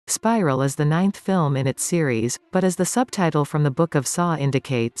Spiral is the 9th film in its series, but as the subtitle from the Book of Saw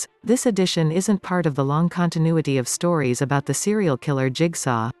indicates, this edition isn't part of the long continuity of stories about the serial killer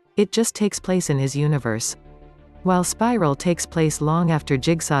Jigsaw, it just takes place in his universe. While Spiral takes place long after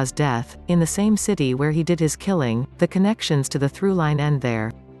Jigsaw's death, in the same city where he did his killing, the connections to the throughline end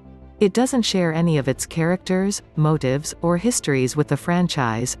there. It doesn't share any of its characters, motives, or histories with the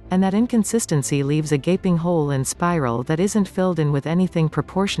franchise, and that inconsistency leaves a gaping hole in Spiral that isn't filled in with anything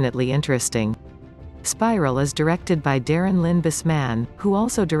proportionately interesting. Spiral is directed by Darren Lynn Bousman, who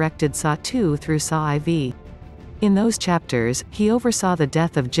also directed Saw 2 through Saw IV. In those chapters, he oversaw the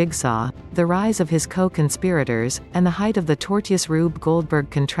death of Jigsaw, the rise of his co-conspirators, and the height of the torturous Rube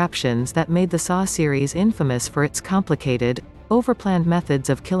Goldberg contraptions that made the Saw series infamous for its complicated, overplanned methods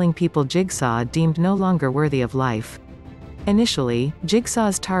of killing people Jigsaw deemed no longer worthy of life. Initially,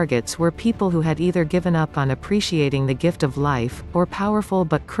 Jigsaw's targets were people who had either given up on appreciating the gift of life, or powerful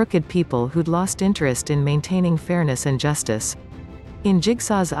but crooked people who'd lost interest in maintaining fairness and justice. In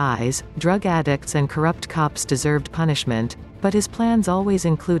Jigsaw's eyes, drug addicts and corrupt cops deserved punishment, but his plans always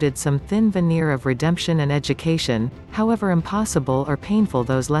included some thin veneer of redemption and education, however impossible or painful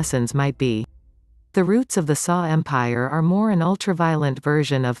those lessons might be. The roots of the Saw empire are more an ultraviolent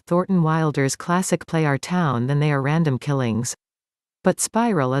version of Thornton Wilder's classic play Our Town than they are random killings. But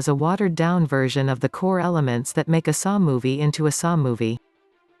Spiral is a watered-down version of the core elements that make a Saw movie into a Saw movie.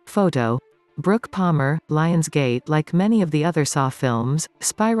 Photo. Brooke Palmer, Lionsgate. Like many of the other Saw films,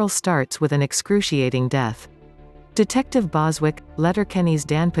 Spiral starts with an excruciating death. Detective Boswick, Letterkenny's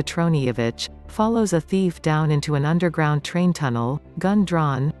Dan Petronijevic, follows a thief down into an underground train tunnel, gun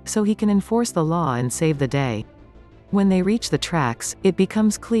drawn, so he can enforce the law and save the day. When they reach the tracks, it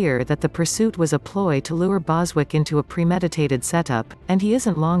becomes clear that the pursuit was a ploy to lure Boswick into a premeditated setup, and he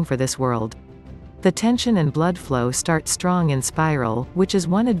isn't long for this world. The tension and blood flow start strong in Spiral, which is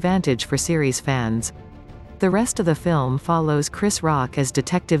one advantage for series fans. The rest of the film follows Chris Rock as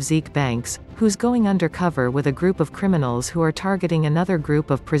Detective Zeke Banks, who's going undercover with a group of criminals who are targeting another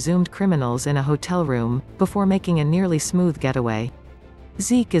group of presumed criminals in a hotel room, before making a nearly smooth getaway.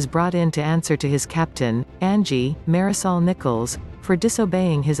 Zeke is brought in to answer to his captain, Angie, Marisol Nichols, for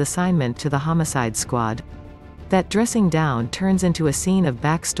disobeying his assignment to the homicide squad. That dressing down turns into a scene of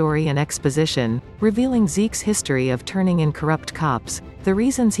backstory and exposition, revealing Zeke's history of turning in corrupt cops, the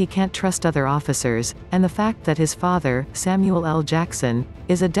reasons he can't trust other officers, and the fact that his father, Samuel L. Jackson,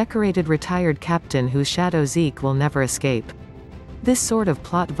 is a decorated retired captain whose shadow Zeke will never escape. This sort of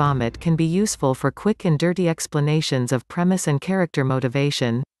plot vomit can be useful for quick and dirty explanations of premise and character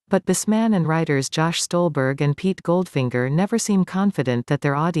motivation, but Bousman and writers Josh Stolberg and Pete Goldfinger never seem confident that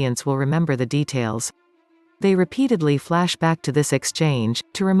their audience will remember the details. They repeatedly flash back to this exchange,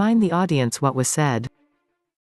 to remind the audience what was said.